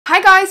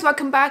Hi guys,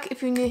 welcome back.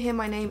 If you're new here,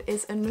 my name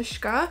is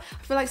Anushka.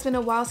 I feel like it's been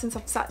a while since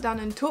I've sat down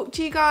and talked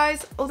to you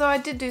guys, although I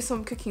did do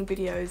some cooking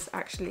videos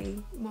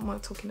actually. What am I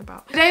talking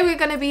about? Today we're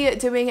going to be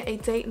doing a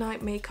date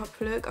night makeup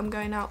look. I'm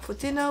going out for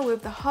dinner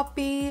with the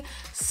hubby,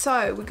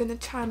 so we're going to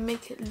try and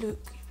make it look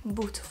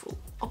beautiful,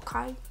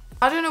 okay?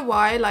 I don't know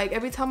why, like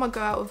every time I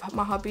go out with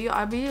my hubby,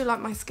 I really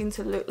like my skin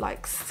to look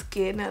like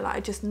skin and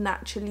like just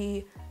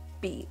naturally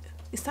beat.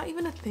 Is that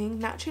even a thing?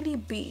 Naturally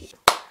beat?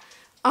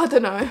 I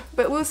don't know,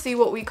 but we'll see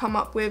what we come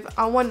up with.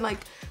 I want like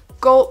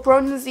gold,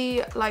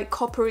 bronzy, like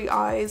coppery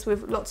eyes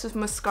with lots of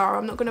mascara.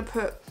 I'm not going to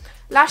put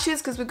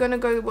lashes because we're going to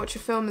go watch a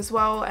film as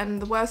well,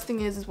 and the worst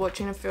thing is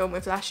watching a film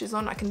with lashes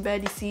on. I can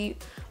barely see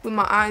with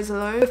my eyes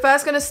alone. We're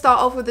first going to start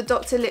off with the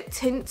Dr. Lipp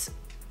tint.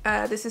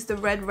 This is the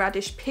red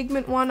Radish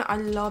pigment one. I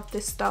love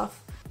this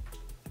stuff.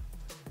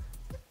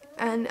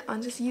 And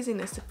I'm just using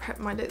this to prep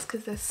my lips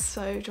because they're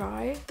so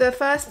dry. The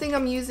first thing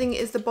I'm using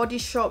is the Body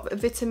Shop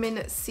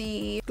Vitamin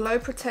C Glow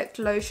Protect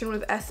Lotion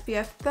with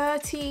SPF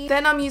 30.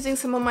 Then I'm using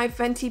some of my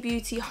Fenty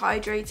Beauty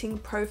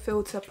Hydrating Pro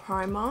Filt'r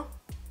Primer.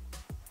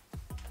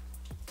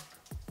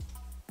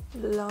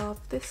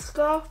 Love this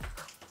stuff.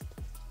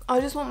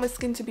 I just want my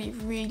skin to be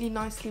really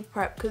nicely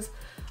prepped because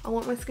I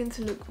want my skin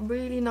to look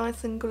really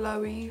nice and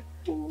glowy.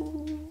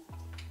 Ooh.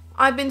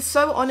 I've been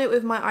so on it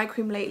with my eye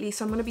cream lately,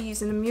 so I'm going to be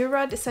using the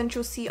Murad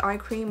Essential C Eye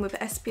Cream with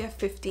SPF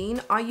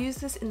 15. I use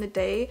this in the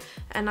day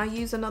and I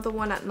use another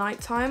one at night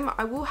time.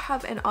 I will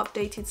have an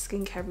updated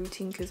skincare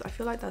routine because I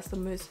feel like that's the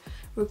most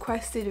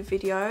requested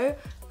video.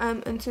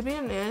 And to be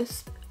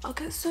honest, I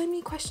get so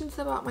many questions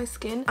about my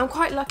skin. I'm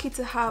quite lucky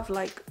to have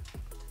like,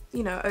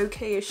 you know,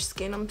 okay-ish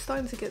skin. I'm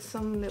starting to get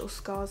some little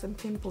scars and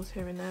pimples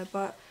here and there,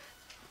 but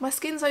my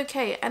skin's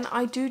okay, and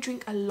I do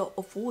drink a lot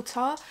of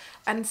water,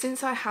 and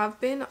since I have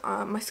been,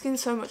 my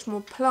skin's so much more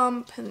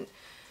plump, and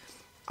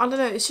I don't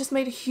know, it's just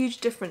made a huge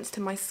difference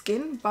to my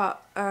skin. But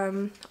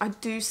I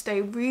do stay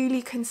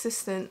really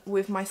consistent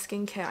with my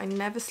skincare. I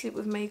never sleep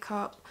with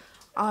makeup.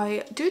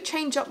 I do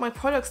change up my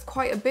products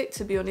quite a bit,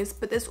 to be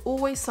honest, but there's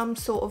always some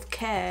sort of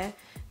care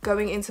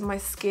going into my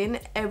skin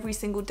every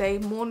single day,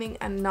 morning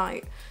and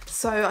night.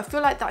 So I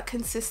feel like that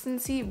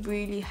consistency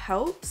really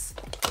helps.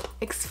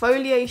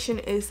 Exfoliation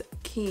is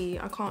key.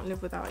 I can't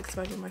live without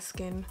exfoliating my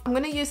skin. I'm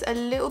going to use a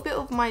little bit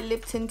of my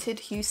Lipp Tinted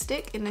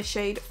Huestick in the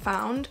shade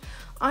Found.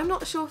 I'm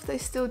not sure if they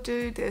still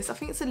do this. I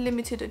think it's a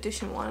limited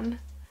edition one.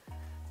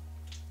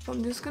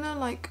 I'm just going to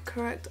like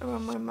correct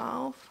around my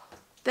mouth.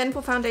 Then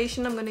for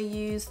foundation, I'm going to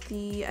use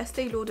the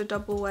Estee Lauder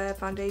Double Wear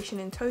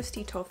Foundation in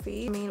Toasty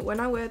Toffee. I mean, when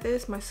I wear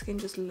this, my skin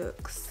just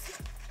looks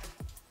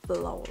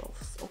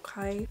flawless,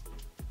 okay?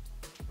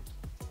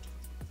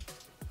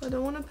 I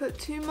don't want to put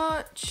too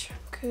much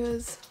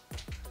because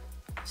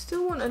I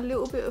still want a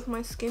little bit of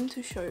my skin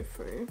to show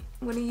through.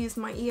 I'm going to use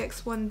my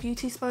EX1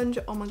 beauty sponge.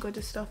 Oh my god,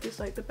 this stuff is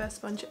like the best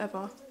sponge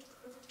ever.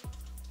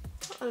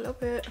 I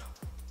love it.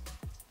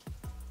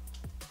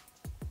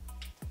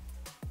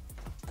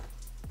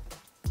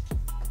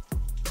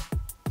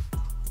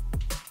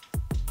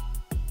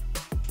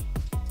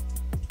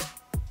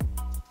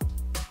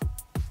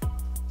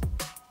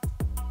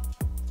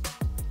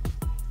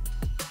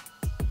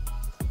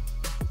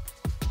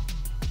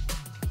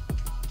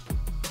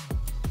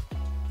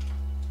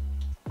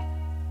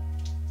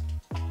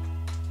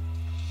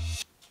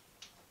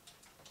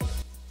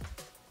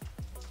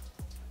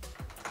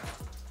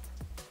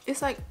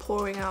 It's like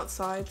pouring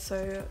outside,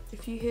 so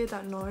if you hear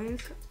that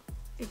noise,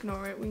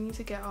 ignore it. We need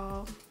to get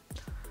our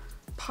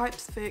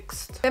pipes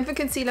fixed. Then for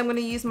concealer, I'm going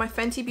to use my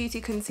Fenty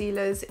Beauty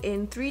concealers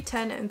in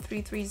 310 and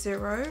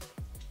 330.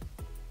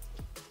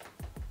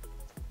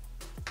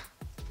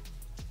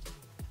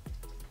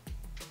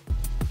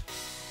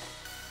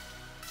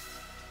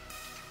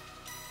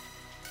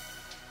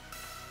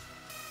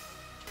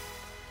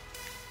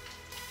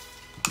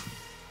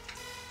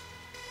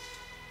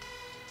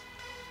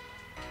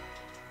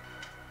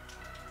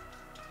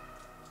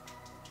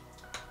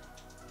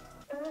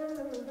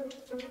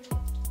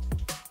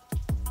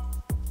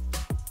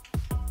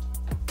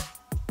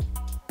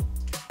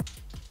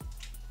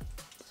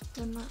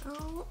 Blend that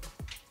out.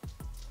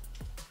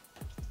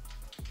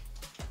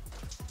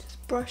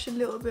 Just brush a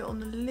little bit on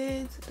the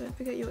lid. Don't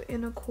forget your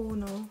inner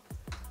corner.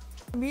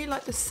 I really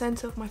like the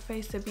center of my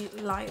face to be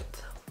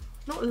light.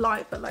 Not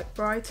light, but like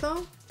brighter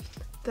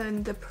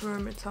than the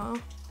perimeter.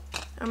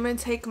 I'm going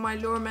to take my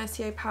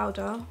Mercier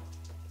powder.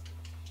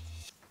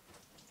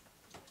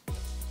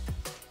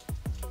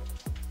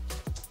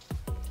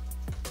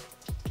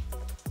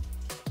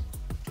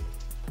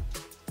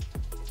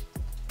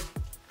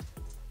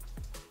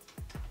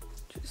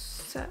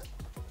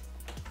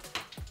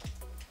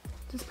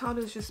 This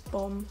powder is just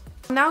bomb.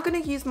 I'm now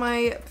going to use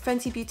my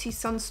Fenty Beauty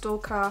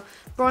Sunstalker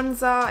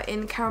bronzer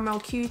in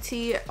Caramel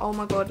Cutie. Oh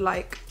my god,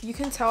 like you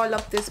can tell I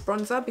love this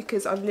bronzer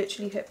because I've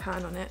literally hit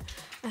pan on it,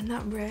 and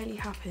that rarely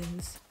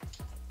happens.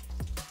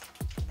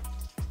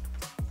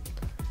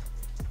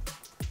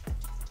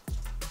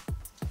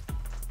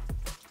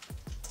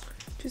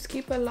 Just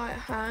keep a light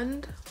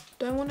hand.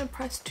 Don't want to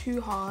press too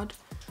hard.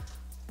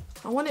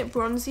 I want it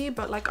bronzy,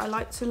 but like I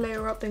like to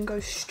layer up then go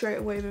straight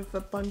away with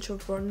a bunch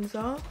of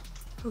bronzer.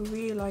 I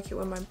really like it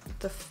when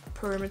the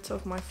perimeter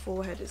of my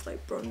forehead is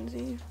like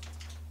bronzy.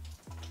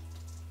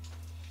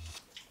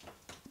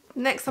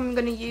 Next I'm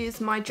going to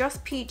use my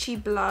Just Peachy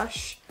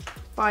blush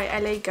by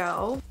LA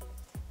Girl.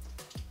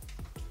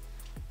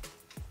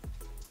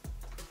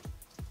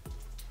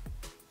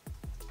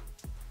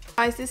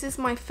 Guys, this is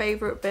my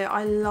favourite bit.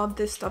 I love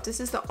this stuff.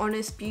 This is the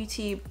Honest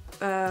Beauty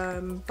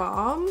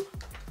balm.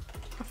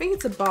 I think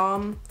it's a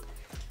balm.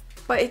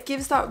 But it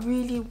gives that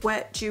really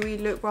wet, dewy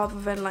look rather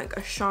than like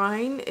a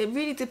shine. It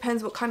really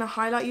depends what kind of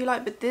highlight you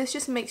like, but this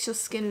just makes your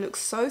skin look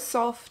so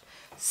soft,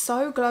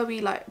 so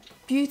glowy, like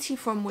beauty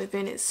from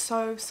within. It's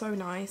so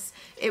nice.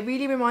 It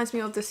really reminds me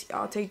of this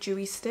Arte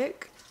Dewy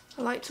Stick.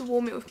 I like to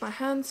warm it with my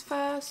hands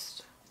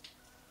first.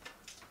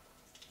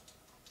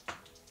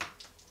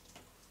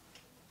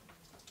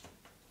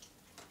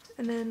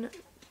 And then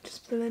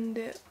just blend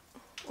it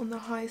on the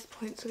highest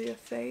points of your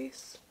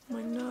face.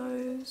 My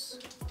nose,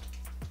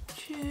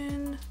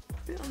 chin, a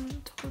bit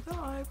on top of the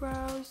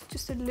eyebrows,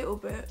 just a little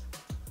bit.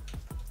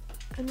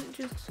 And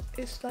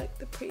it's like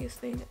the prettiest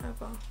thing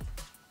ever.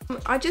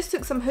 I just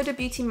took some Huda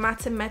Beauty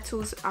Matte and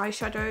Metals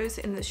eyeshadows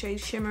in the shade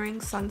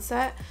Shimmering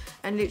Sunset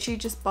and literally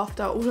just buffed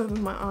out all over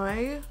my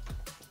eye.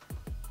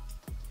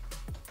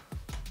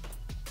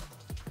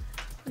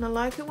 And I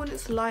like it when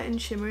it's light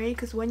and shimmery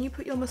because when you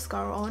put your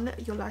mascara on,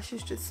 your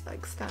lashes just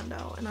like stand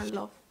out, and I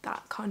love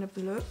that kind of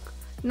look.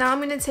 Now I'm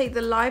going to take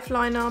the Life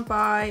Liner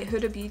by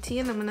Huda Beauty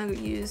and I'm going to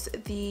use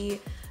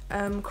the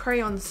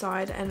crayon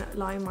side and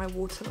line my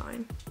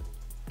waterline.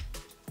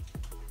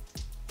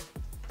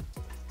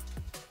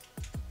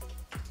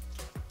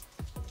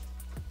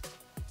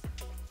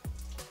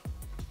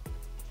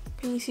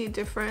 Can you see a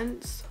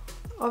difference?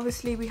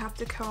 Obviously we have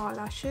to curl our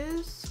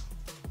lashes.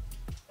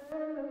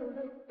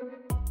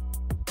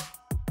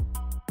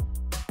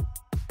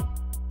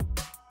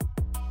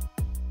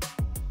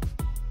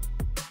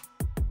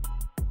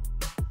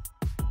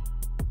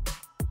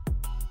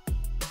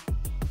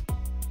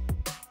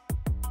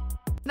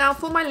 Now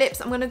for my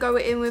lips, I'm going to go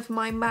in with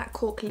my matte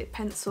Cork lip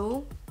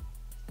pencil.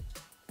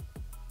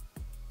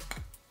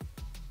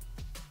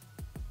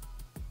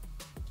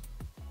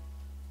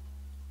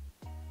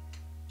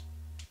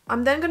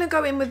 I'm then going to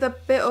go in with a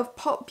bit of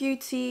Pop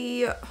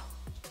Beauty, I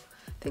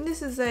think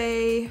this is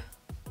a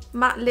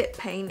matte lip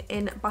paint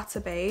in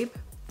Butter Babe.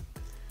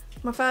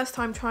 My first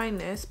time trying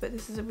this, but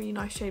this is a really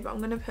nice shade, but I'm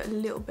going to put a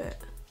little bit.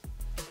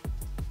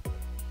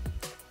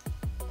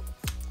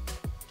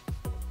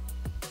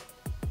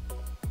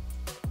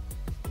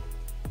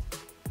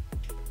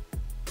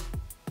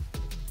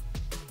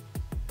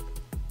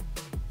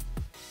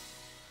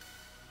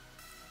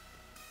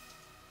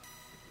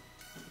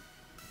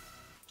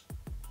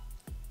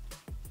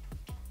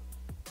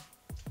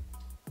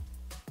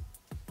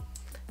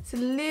 It's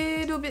a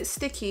little bit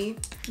sticky,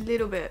 a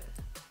little bit.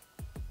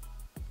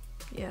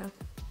 Yeah,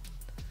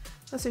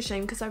 that's a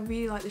shame because I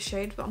really like the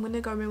shade, but I'm going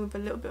to go in with a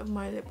little bit of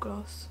my lip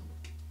gloss.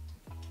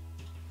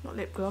 Not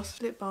lip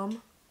gloss, lip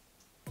balm.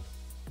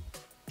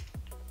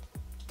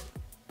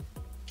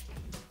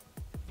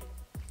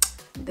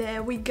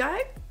 There we go.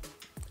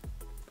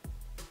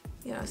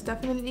 Yeah, it's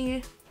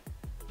definitely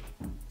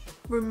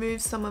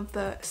remove some of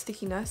the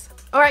stickiness.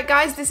 Alright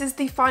guys, this is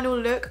the final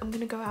look. I'm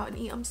gonna go out and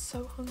eat. I'm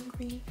so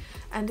hungry.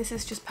 And this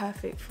is just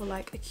perfect for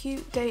like a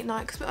cute date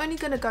night because we're only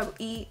gonna go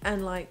eat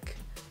and like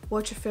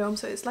watch a film.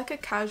 So it's like a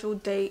casual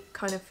date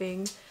kind of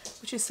thing,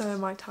 which is so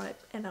my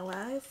type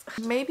anyways.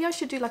 Maybe I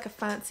should do like a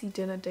fancy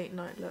dinner date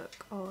night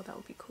look. Oh, that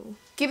would be cool.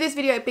 Give this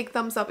video a big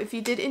thumbs up if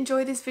you did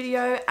enjoy this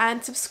video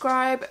and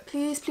subscribe.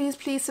 Please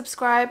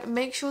subscribe.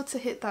 Make sure to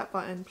hit that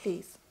button,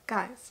 please.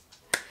 Guys,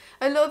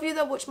 a lot of you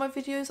that watch my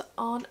videos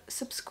aren't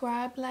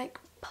subscribed, like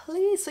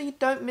please, so you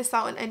don't miss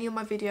out on any of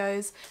my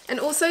videos. And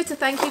also to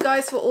thank you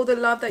guys for all the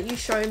love that you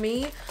show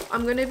me,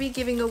 I'm going to be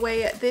giving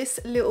away this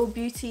little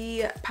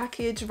beauty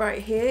package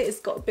right here. It's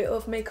got a bit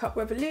of Makeup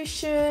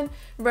Revolution,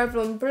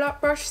 Revlon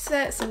brush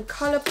set, some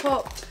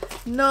Colourpop,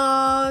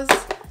 NARS,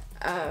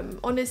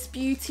 Honest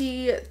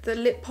Beauty, the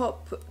Lip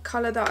Pop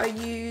colour that I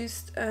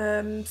used,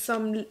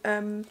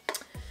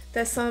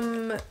 there's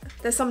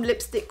some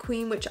lipstick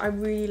queen which I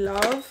really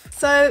love.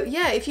 So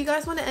yeah, if you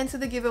guys want to enter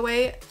the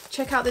giveaway,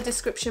 check out the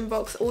description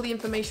box. All the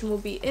information will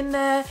be in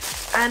there,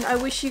 and I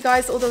wish you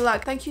guys all the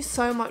luck. Thank you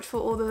so much for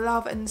all the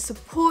love and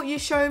support you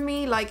show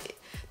me. Like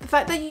the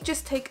fact that you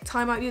just take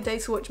time out of your day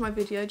to watch my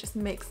video just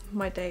makes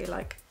my day.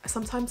 Like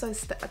sometimes I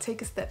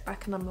take a step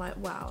back and I'm like,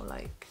 wow,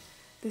 like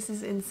this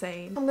is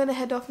insane. I'm gonna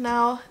head off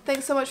now.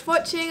 Thanks so much for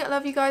watching. I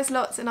love you guys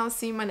lots, and I'll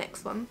see you in my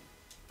next one.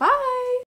 Bye.